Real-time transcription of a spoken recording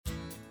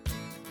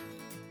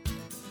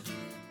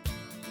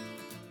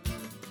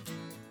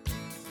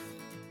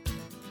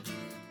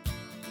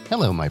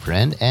Hello, my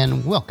friend,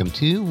 and welcome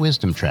to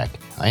Wisdom Trek.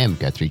 I am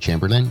Guthrie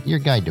Chamberlain, your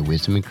guide to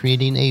wisdom and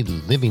creating a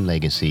living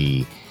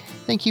legacy.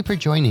 Thank you for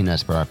joining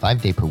us for our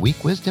 5-day per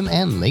week wisdom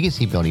and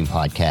legacy building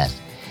podcast.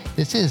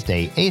 This is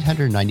day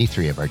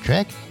 893 of our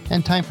trek,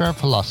 and time for our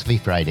Philosophy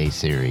Friday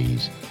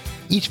series.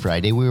 Each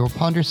Friday, we will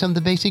ponder some of the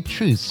basic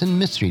truths and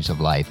mysteries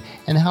of life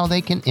and how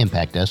they can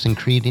impact us in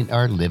creating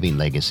our living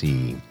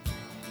legacy.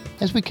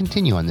 As we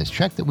continue on this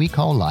trek that we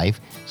call life,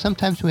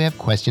 sometimes we have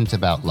questions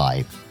about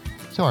life.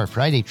 So our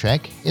Friday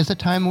trek is a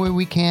time where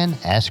we can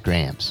ask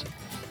Gramps.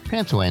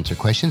 Gramps will answer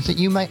questions that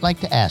you might like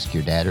to ask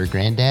your dad or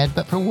granddad,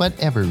 but for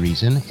whatever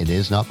reason, it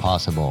is not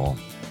possible.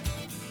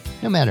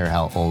 No matter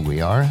how old we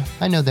are,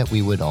 I know that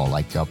we would all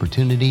like the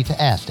opportunity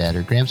to ask Dad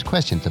or Gramps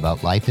questions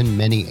about life in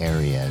many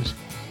areas.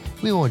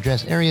 We will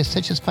address areas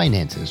such as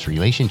finances,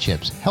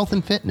 relationships, health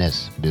and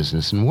fitness,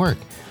 business and work,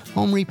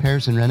 home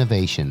repairs and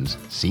renovations,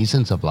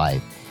 seasons of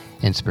life,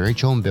 and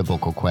spiritual and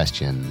biblical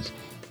questions.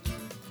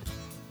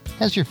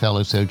 As your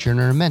fellow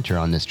sojourner and mentor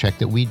on this trek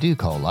that we do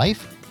call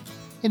life,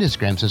 it is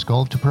Gramps'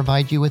 goal to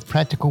provide you with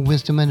practical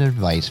wisdom and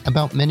advice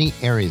about many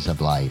areas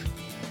of life.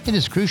 It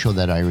is crucial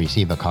that I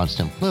receive a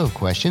constant flow of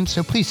questions,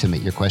 so please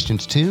submit your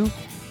questions to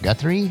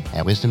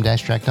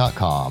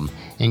guthrie@wisdom-trek.com,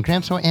 and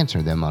Gramps will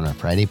answer them on our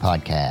Friday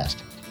podcast.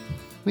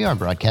 We are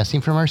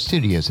broadcasting from our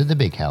studios at the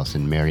Big House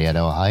in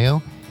Marietta,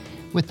 Ohio.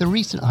 With the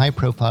recent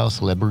high-profile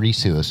celebrity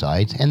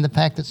suicides and the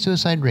fact that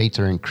suicide rates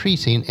are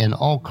increasing in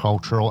all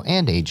cultural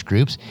and age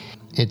groups,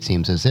 it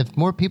seems as if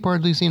more people are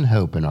losing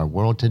hope in our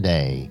world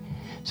today.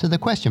 So the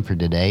question for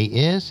today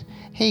is,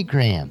 hey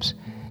Gramps,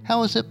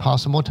 how is it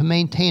possible to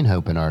maintain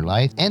hope in our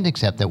life and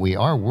accept that we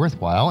are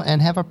worthwhile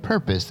and have a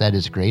purpose that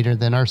is greater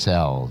than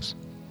ourselves?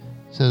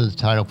 So the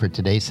title for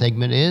today's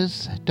segment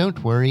is,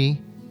 Don't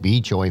Worry, Be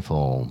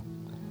Joyful.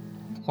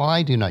 While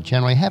I do not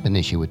generally have an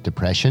issue with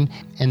depression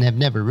and have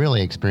never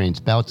really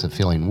experienced bouts of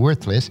feeling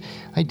worthless,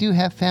 I do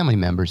have family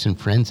members and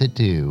friends that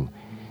do.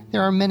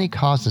 There are many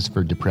causes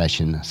for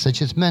depression,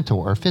 such as mental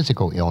or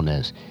physical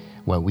illness,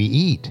 what we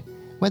eat,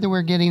 whether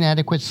we're getting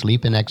adequate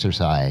sleep and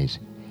exercise,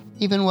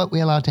 even what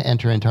we allow to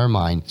enter into our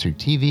mind through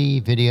TV,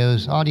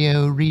 videos,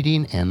 audio,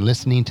 reading, and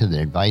listening to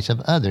the advice of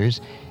others.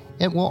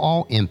 It will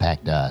all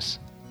impact us.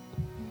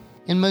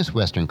 In most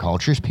Western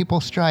cultures, people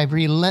strive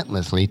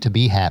relentlessly to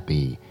be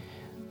happy,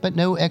 but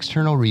no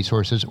external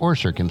resources or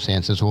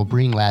circumstances will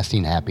bring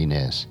lasting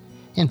happiness.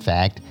 In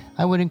fact,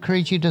 I would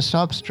encourage you to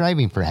stop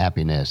striving for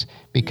happiness,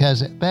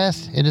 because at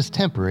best it is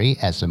temporary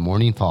as the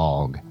morning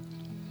fog.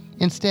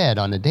 Instead,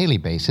 on a daily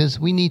basis,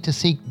 we need to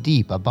seek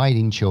deep,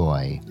 abiding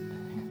joy.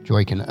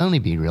 Joy can only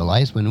be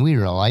realized when we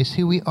realize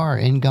who we are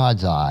in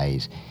God's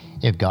eyes.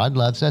 If God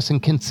loves us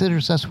and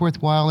considers us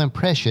worthwhile and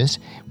precious,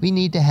 we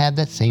need to have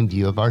that same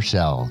view of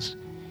ourselves.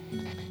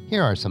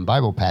 Here are some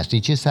Bible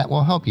passages that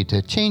will help you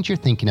to change your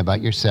thinking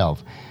about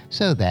yourself,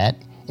 so that,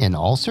 in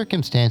all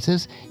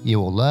circumstances, you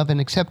will love and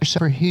accept yourself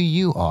for who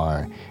you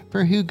are,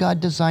 for who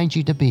God designed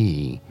you to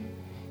be.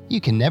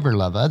 You can never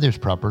love others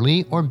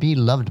properly or be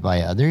loved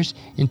by others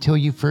until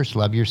you first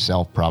love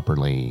yourself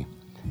properly.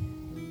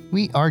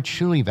 We are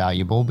truly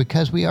valuable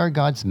because we are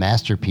God's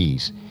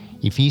masterpiece.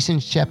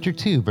 Ephesians chapter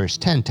 2, verse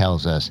 10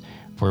 tells us,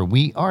 "For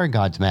we are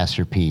God's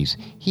masterpiece.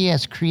 He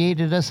has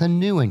created us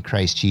anew in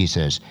Christ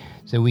Jesus,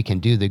 so we can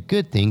do the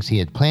good things He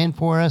had planned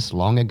for us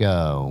long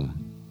ago."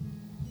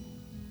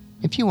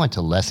 If you want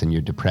to lessen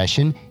your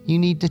depression, you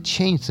need to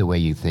change the way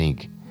you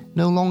think.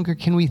 No longer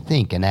can we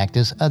think and act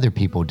as other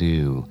people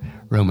do.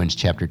 Romans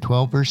chapter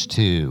 12, verse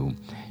 2.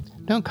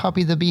 Don't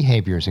copy the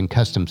behaviors and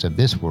customs of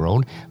this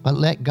world, but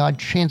let God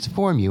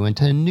transform you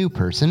into a new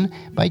person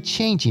by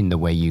changing the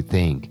way you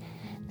think.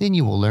 Then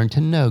you will learn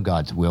to know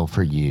God's will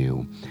for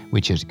you,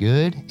 which is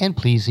good and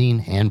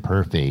pleasing and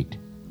perfect.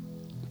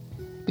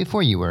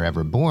 Before you were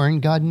ever born,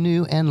 God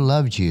knew and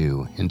loved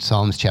you, in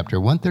Psalms chapter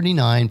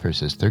 139,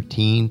 verses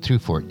 13 through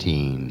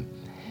 14.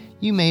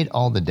 You made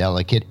all the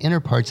delicate inner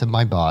parts of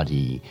my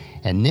body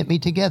and knit me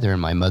together in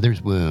my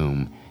mother's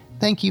womb.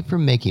 Thank you for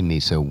making me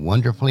so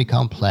wonderfully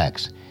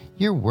complex.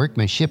 Your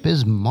workmanship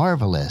is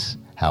marvelous.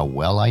 How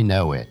well I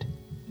know it.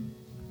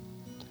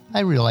 I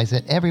realize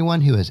that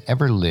everyone who has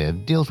ever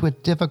lived deals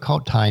with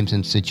difficult times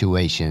and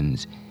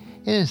situations.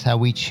 It is how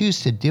we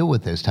choose to deal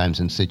with those times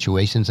and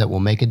situations that will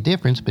make a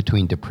difference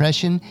between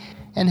depression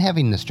and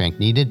having the strength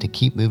needed to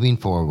keep moving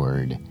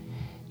forward.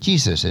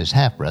 Jesus'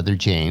 half-brother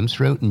James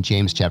wrote in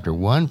James chapter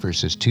 1,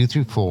 verses 2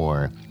 through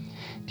 4,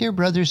 "Dear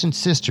brothers and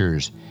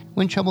sisters,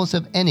 when troubles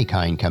of any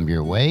kind come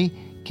your way,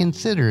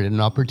 consider it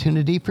an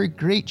opportunity for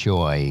great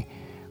joy.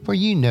 For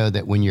you know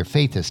that when your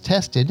faith is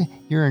tested,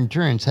 your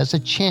endurance has a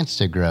chance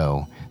to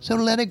grow. So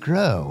let it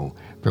grow.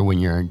 For when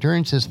your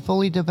endurance is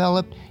fully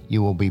developed,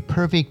 you will be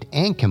perfect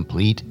and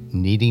complete,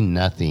 needing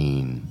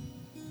nothing."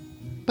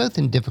 Both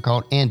in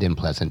difficult and in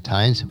pleasant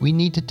times, we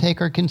need to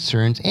take our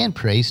concerns and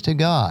praise to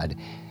God,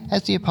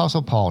 as the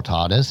Apostle Paul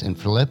taught us in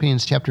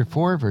Philippians chapter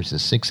 4,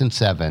 verses 6 and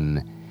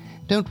 7.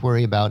 Don't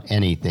worry about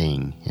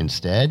anything.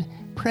 Instead,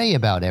 pray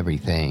about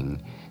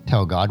everything.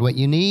 Tell God what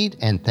you need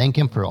and thank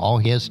Him for all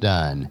He has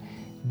done.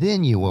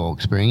 Then you will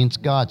experience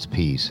God's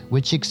peace,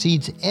 which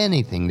exceeds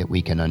anything that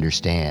we can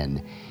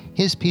understand.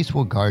 His peace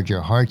will guard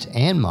your hearts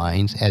and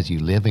minds as you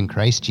live in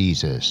Christ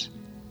Jesus.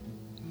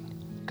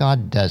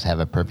 God does have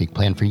a perfect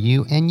plan for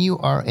you, and you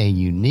are a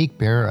unique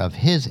bearer of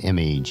His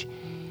image.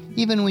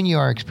 Even when you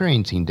are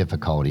experiencing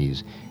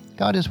difficulties,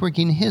 God is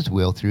working His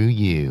will through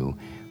you.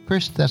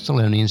 1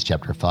 Thessalonians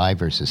chapter 5,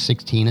 verses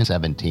 16 and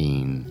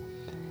 17.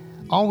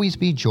 Always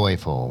be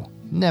joyful.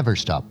 Never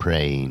stop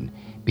praying.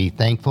 Be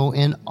thankful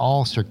in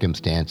all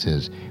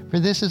circumstances, for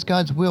this is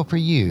God's will for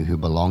you who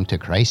belong to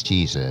Christ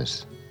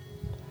Jesus.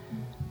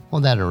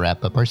 Well, that'll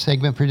wrap up our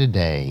segment for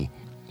today.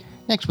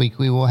 Next week,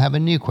 we will have a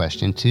new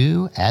question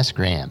to Ask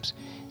Gramps.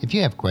 If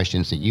you have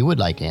questions that you would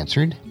like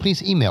answered,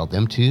 please email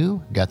them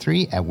to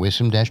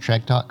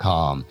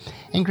guthrie@wisdom-trek.com,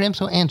 and Gramps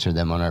will answer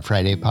them on our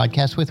Friday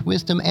podcast with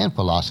wisdom and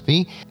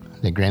philosophy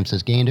that Gramps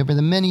has gained over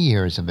the many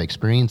years of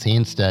experience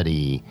and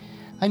study.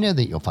 I know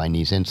that you'll find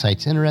these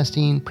insights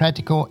interesting,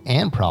 practical,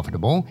 and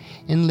profitable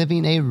in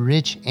living a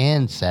rich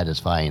and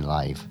satisfying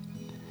life.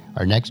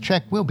 Our next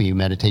trek will be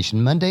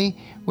Meditation Monday,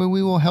 where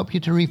we will help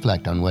you to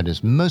reflect on what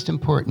is most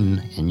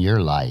important in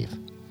your life.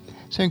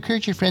 So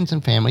encourage your friends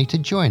and family to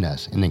join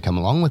us, and then come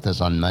along with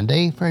us on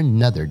Monday for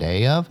another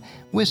day of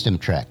Wisdom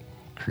Trek,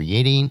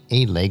 Creating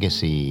a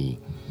Legacy.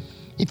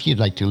 If you'd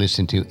like to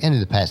listen to any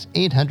of the past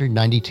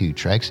 892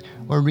 treks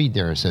or read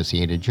their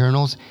associated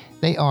journals,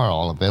 they are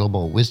all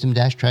available at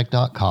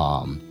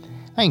wisdom-trek.com.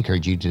 I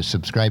encourage you to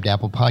subscribe to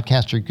Apple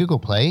Podcasts or Google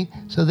Play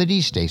so that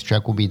each day's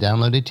trek will be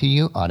downloaded to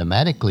you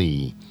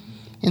automatically.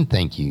 And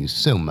thank you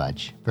so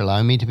much for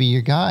allowing me to be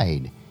your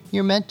guide,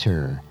 your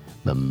mentor,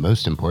 but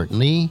most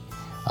importantly,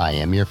 I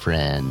am your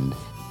friend,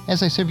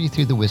 as I serve you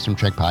through the Wisdom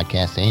Trek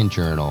podcast and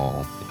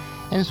journal.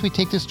 And as we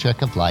take this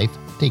trek of life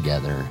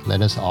together,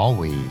 let us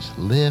always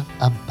live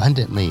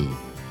abundantly,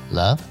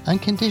 love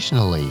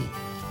unconditionally,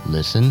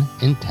 listen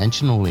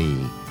intentionally,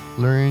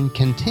 learn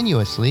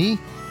continuously,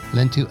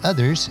 lend to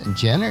others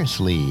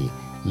generously,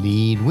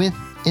 lead with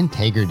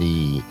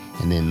integrity,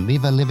 and then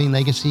leave a living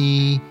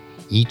legacy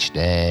each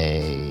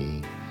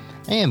day.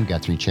 I am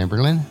Guthrie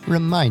Chamberlain,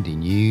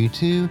 reminding you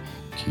to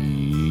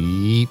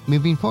keep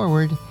moving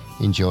forward,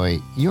 enjoy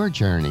your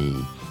journey,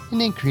 and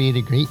then create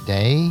a great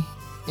day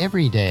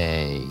every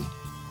day.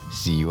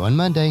 See you on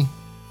Monday.